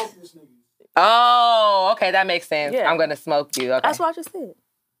crazy. Oh, okay, that makes sense. Yeah. I'm gonna smoke you. Okay. That's what I just said.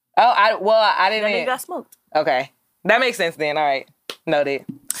 Oh, I didn't. That nigga got smoked. Okay, that makes sense then. All right, noted.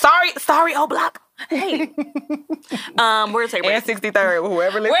 Sorry, O Block. Hey, we're gonna take a break. And 63rd,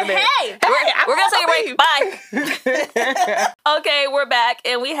 whoever listening. We're gonna take a break. Bye. Okay, we're back,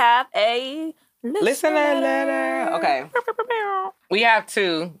 and we have a listener letter. Okay, we have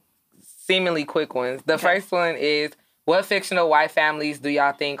two seemingly quick ones. The first one is, what fictional white families do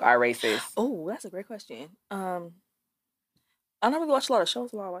y'all think are racist? Oh, that's a great question. I don't really watch a lot of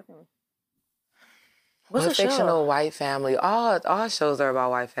shows about white families. What's a fictional white family? All shows are about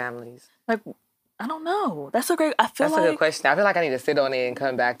white families. Like, I don't know. That's a good question. I feel like I need to sit on it and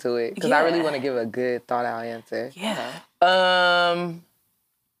come back to it because I really want to give a good thought out answer. Yeah.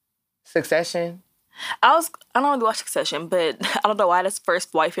 Succession. I don't really watch Succession, but I don't know why that's the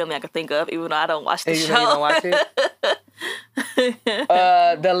first white family I could think of, even though I don't watch the show. You don't watch it?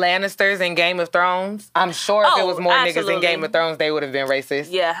 The Lannisters in Game of Thrones. I'm sure if it was more niggas in Game of Thrones, they would have been racist.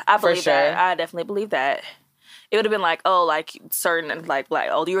 Yeah, I believe that. I definitely believe that. it would have been like, oh, like certain like black.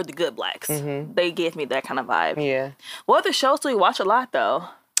 Oh, you're the good blacks. Mm-hmm. They gave me that kind of vibe. Yeah. What other shows do you watch a lot though?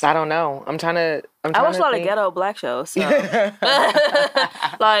 I don't know. I watch a lot of ghetto black shows. So.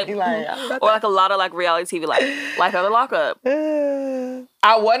 like or like a lot of like reality TV, like Life After Lockup.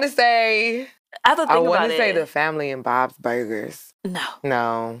 I want to say. I want to say The Family and Bob's Burgers.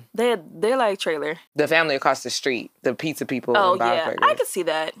 No. They're like trailer. The Family across the street, the pizza people. Oh and Bob's yeah, Burgers. I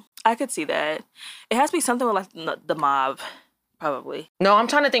could see that. It has to be something with like the mob. Probably. No, I'm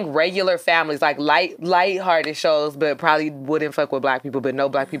trying to think regular families, like light-hearted shows, but probably wouldn't fuck with black people, but no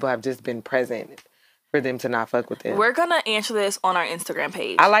black people have just been present for them to not fuck with them. We're going to answer this on our Instagram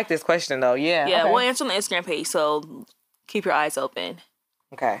page. I like this question, though. Yeah. Yeah, okay. We'll answer on the Instagram page, so keep your eyes open.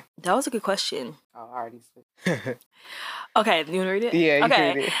 Okay. That was a good question. Oh, I already said. Okay, you want to read it? Yeah, you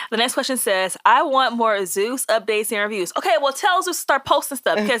can read it. The next question says, I want more Zeus updates and reviews. Okay, well, tell Zeus to start posting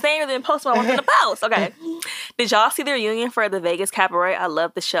stuff because they ain't really been posting what I want them to post. Okay. Did y'all see the reunion for the Vegas Cabaret? I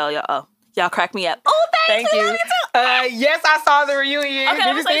love the show, y'all. Oh, y'all crack me up. Oh, thank you. Yes, I saw the reunion. Okay,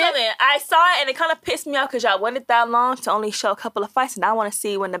 let me say something. I saw it and it kind of pissed me off because y'all waited that long to only show a couple of fights, and I want to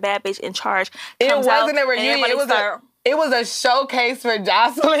see when the bad bitch in charge comes out. It wasn't a reunion. It was a showcase for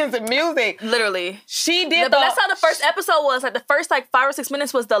Jocelyn's music. Literally. She did that's how the first episode was. Like the first like 5 or 6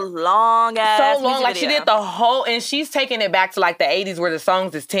 minutes was the long ass so long. Like video. She did the whole, and she's taking it back to like the 80s where the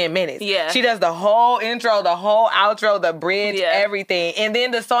songs is 10 minutes. Yeah. She does the whole intro, the whole outro, the bridge, everything. And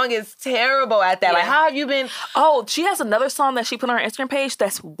then the song is terrible at that. Yeah. Like how have you been? Oh, she has another song that she put on her Instagram page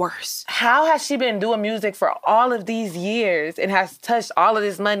that's worse. How has she been doing music for all of these years and has touched all of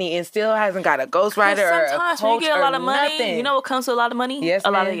this money and still hasn't got a ghostwriter or a coach when you get a lot of money, nothing. You know what comes with a lot of money? Yes,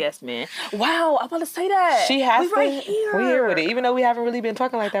 a lot of yes men. Wow, I'm about to say that. She has we right here. We're here with it. Even though we haven't really been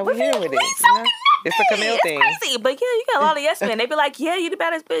talking like that, we're here with it. You know? It's a Camille thing. It's crazy. But yeah, you got a lot of yes men. They be like, yeah, you the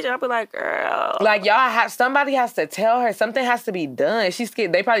baddest bitch. And I'll be like, girl. Like, somebody has to tell her. Something has to be done. She's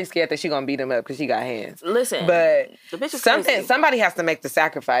scared. They probably scared that she gonna beat them up because she got hands. Listen. But the bitch is crazy. Somebody has to make the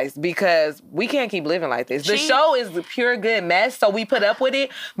sacrifice because we can't keep living like this. The show is the pure good mess, so we put up with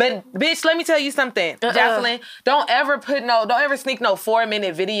it. But bitch, let me tell you something. Jocelyn, don't ever sneak no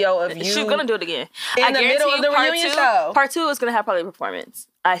 4-minute video of you. She's gonna do it again. In the middle of the reunion show. Part 2 is gonna have probably a performance.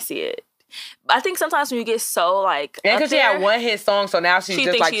 I see it. I think sometimes when you get so like, and because she had one hit song, so now she's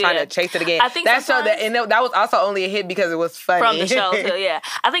just like trying to chase it again. I think that show that was also only a hit because it was funny from the show too. Yeah,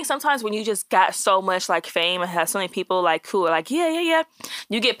 I think sometimes when you just got so much like fame and have so many people like who are like yeah,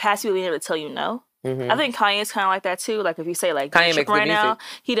 you get past people being able to tell you no. Mm-hmm. I think Kanye's kind of like that too. Like if you say like Kanye makes right now,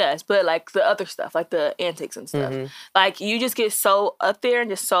 he does. But like the other stuff, like the antics and stuff, like you just get so up there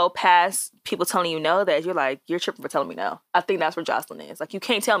and just so past people telling you no that you're like you're tripping for telling me no. I think that's where Jocelyn is. Like you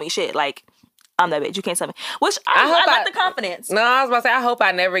can't tell me shit. Like I'm that bitch. You can't tell me. Which I like the confidence. No, I was about to say I hope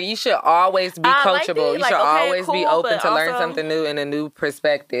I never. You should always be coachable. You should always be open to learn something new and a new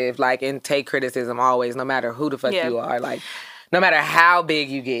perspective. Like and take criticism always, no matter who the fuck you are. Like no matter how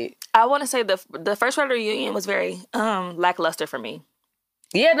big you get. I want to say the first round of the reunion was very lackluster for me.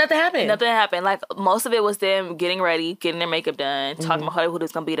 Yeah, nothing happened. Like, most of it was them getting ready, getting their makeup done, talking about who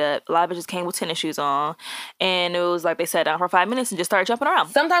was going to beat up. A lot of bitches came with tennis shoes on. And it was like they sat down for 5 minutes and just started jumping around.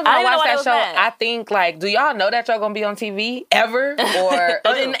 Sometimes when I watch that show, I think, like, do y'all know that y'all going to be on TV ever? Or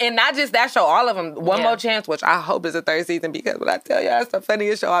and not just that show, all of them. One More Chance, which I hope is a third season because when I tell y'all, it's the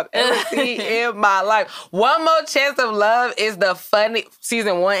funniest show I've ever seen in my life. One More Chance of Love is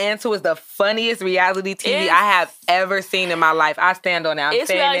season 1 and 2 is the funniest reality TV I have ever seen in my life. I stand on that. It's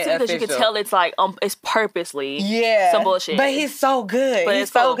reality because you can tell it's like it's purposely some bullshit. But he's so good.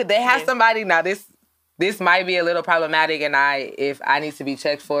 He's so good. They have somebody now. This might be a little problematic, and if I need to be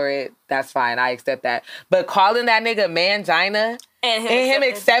checked for it, that's fine. I accept that. But calling that nigga mangina and him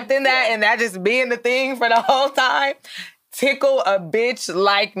accepting that and that just being the thing for the whole time. Tickle a bitch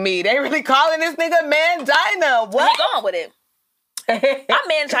like me. They really calling this nigga mangina. What? He going with it. I'm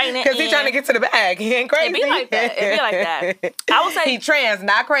mangina because he's trying to get to the bag. He ain't crazy. It be like that. I would say he trans,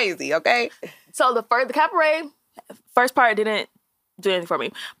 not crazy. Okay. So the cabaret first part didn't do anything for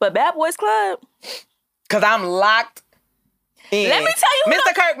me, but Bad Boys Club. Because I'm locked in. Let me tell you,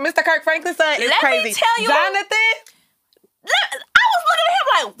 Mr. Kirk Franklin's son is crazy. Let me tell you, Jonathan. I was looking at him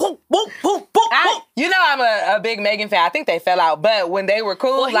like, whoop, whoop, whoop, whoop. You know I'm a big Megan fan. I think they fell out, but when they were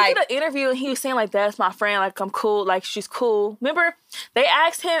cool, he did an interview and he was saying like, that's my friend, like I'm cool, like she's cool. Remember, they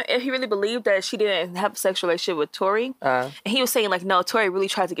asked him if he really believed that she didn't have a sexual relationship with Tory, and he was saying like, no, Tory really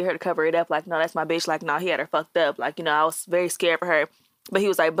tried to get her to cover it up, like, no, that's my bitch, like, no, he had her fucked up, like, you know, I was very scared for her, but he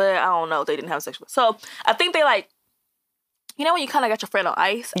was like, but I don't know if they didn't have sexual. So I think they like. You know when you kind of got your friend on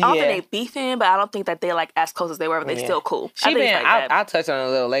ice? I don't think they beefing, but I don't think that they're like as close as they were, but they still cool. I'll touch on it a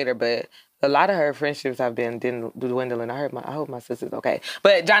little later, but A lot of her friendships have been dwindling. I hope my sister's okay.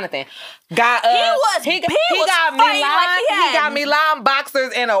 But Jonathan got he got Milan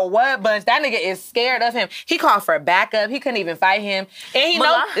boxers in a what bunch. That nigga is scared of him. He called for backup. He couldn't even fight him. And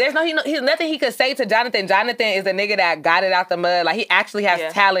there's nothing he could say to Jonathan. Jonathan is a nigga that got it out the mud. Like he actually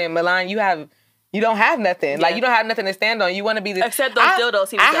has talent. Milan, you don't have nothing. Yeah. Like, you don't have nothing to stand on. You want to be the... Except those dildos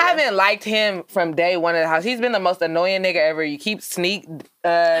he was I haven't liked him from day one of the house. He's been the most annoying nigga ever. You keep dissing,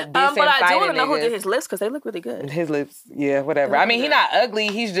 but I do want to know who did his lips, because they look really good. His lips, yeah, whatever. I mean, he's not ugly.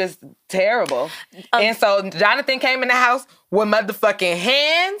 He's just terrible. And so, Jonathan came in the house with motherfucking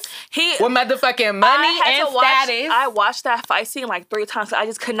hands, with motherfucking money and status. I watched that fight scene like 3 times. I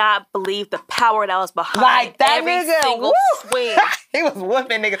just could not believe the power that was behind every single swing. He was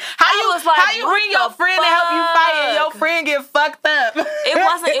whooping niggas. How you bring your friend to help you fight and your friend get fucked up?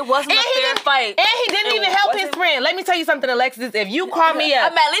 It wasn't a fair fight. And he didn't even help his friend. Let me tell you something, Alexis. If you call me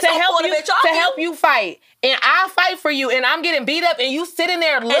up to help you fight, and I fight for you, and I'm getting beat up, and you sitting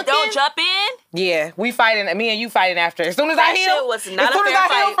there looking, and don't jump in. Yeah, we fighting. Me and you fighting after. As soon as I heal, was not a fair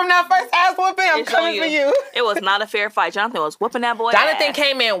fight. Heal from that first ass whooping, I'm coming for you. It was not a fair fight. Jonathan was whooping that boy. Jonathan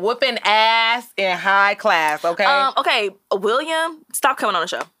came in whooping ass in high class. Okay. Okay. William, stop coming on the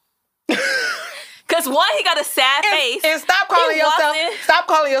show. Because one, he got a sad face. And stop calling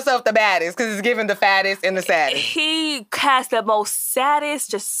yourself the baddest, because it's giving the fattest and the saddest. He has the most saddest,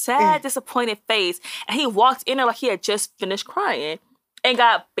 just sad, disappointed face. And he walked in there like he had just finished crying and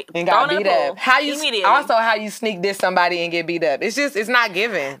got beat up. How you sneak diss somebody and get beat up? It's not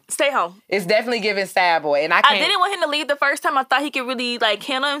giving. Stay home. It's definitely giving sad boy. And I didn't want him to leave the first time. I thought he could really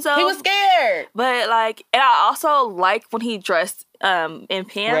handle himself. He was scared. But and I also like when he dressed in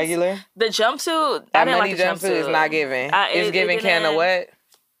pants. Regular? The jumpsuit. That I didn't like the jumpsuit is not giving. It's giving can of what?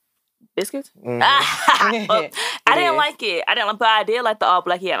 Biscuits? Mm-hmm. I didn't like it. But I did like the all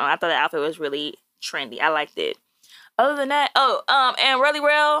black he had on. I thought the outfit was really trendy. I liked it. Other than that, and Really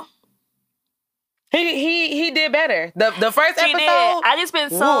Real. He did better. The first episode. Did. I just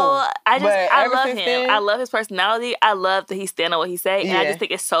been so. I love him. I love his personality. I love that he stand on what he say, and I just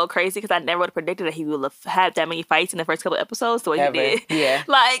think it's so crazy because I never would have predicted that he would have had that many fights in the first couple of episodes the way he did. Yeah,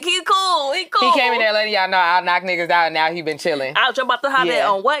 like he's cool. He came in there letting y'all know I'll knock niggas out, and now he been chilling. I'll jump out the hot bed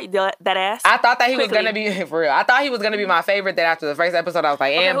on what that ass. I thought that he was gonna be for real. I thought he was gonna be my favorite. That after the first episode, I was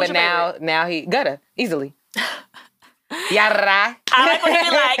like, but now he Gutta easily. Yarra. I like when he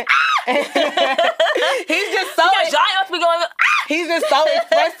be like, he's just so he's just so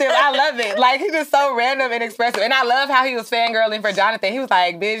expressive. I love it. Like, he's just so random and expressive. And I love how he was fangirling for Jonathan. He was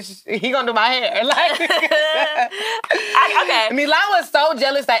like, bitch, he gonna do my hair. Like, okay. Milan was so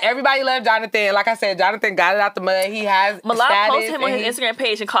jealous that everybody loved Jonathan. Like I said, Jonathan got it out the mud. He has Milan posted him on his Instagram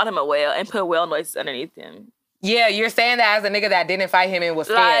page and called him a whale and put whale noises underneath him. Yeah, you're saying that as a nigga that didn't fight him and was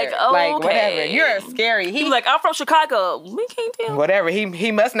scared. Like, whatever. You're scary. He was like, I'm from Chicago. We can't tell. Whatever.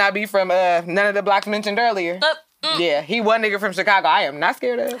 He must not be from none of the blocks mentioned earlier. Yeah, he one nigga from Chicago. I am not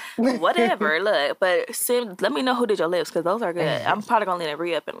scared of. Whatever. Look, but Sim, let me know who did your lips, because those are good. I'm probably going to let it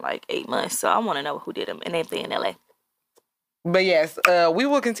re-up in like 8 months, so I want to know who did them and everything in LA. But yes, we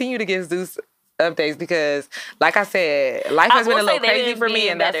will continue to give Zeus updates because, like I said, life has been a little crazy for me,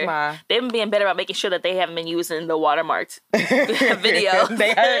 and that's my... They've been being better about making sure that they haven't been using the watermarked video.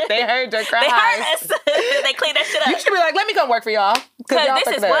 They heard your cries. They heard us. They cleaned that shit up. You should be like, let me come work for y'all. Because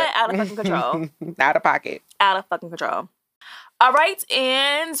this is what? Out of fucking control. Out of pocket. Out of fucking control. All right,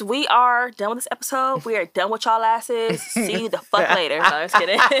 and we are done with this episode. We are done with y'all asses. See you the fuck later. No, I'm just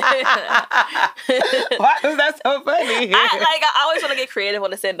kidding. Why is that so funny? I always want to get creative on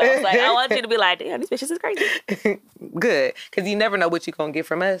the send-offs. Like, I want you to be like, damn, these bitches is crazy. Good, because you never know what you're going to get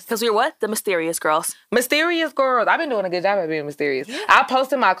from us. Because we're what? The mysterious girls. Mysterious girls. I've been doing a good job at being mysterious. Yeah. I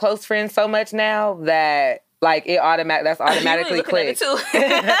posted my close friends so much now that... Like, that's automatically clicked.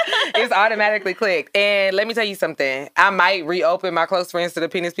 It's automatically clicked. And let me tell you something. I might reopen my close friends to the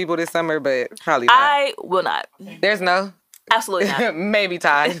penis people this summer, but probably not. I will not. There's no? Absolutely not. Maybe,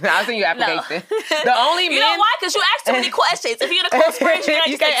 Ty. I'll send you an application. No. The only You know why? Because you ask too many questions. If you're in a close friend,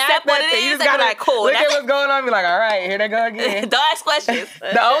 you can't accept what it is. You just gotta like, cool. Look at what's going on and be like, all right, here they go again. Don't ask questions.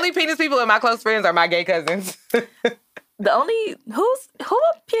 The only penis people in my close friends are my gay cousins. The only who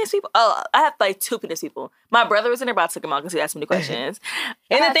are penis people? Oh, I have like 2 penis people. My brother was in there, but I took him out because he asked me questions.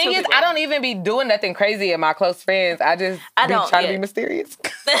 And the thing is, I don't even be doing nothing crazy in my close friends. I just be trying to be mysterious.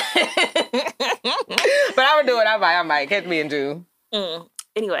 But I would do it. I might catch me in June.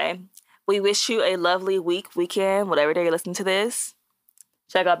 Anyway, we wish you a lovely weekend, whatever day you're listening to this.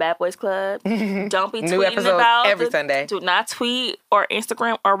 Check out Bad Boys Club. Don't be New tweeting about every Sunday. Do not tweet or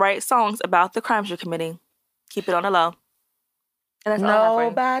Instagram or write songs about the crimes you're committing. Keep it on the low.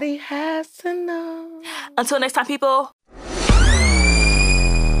 Nobody has to know. Until next time, people.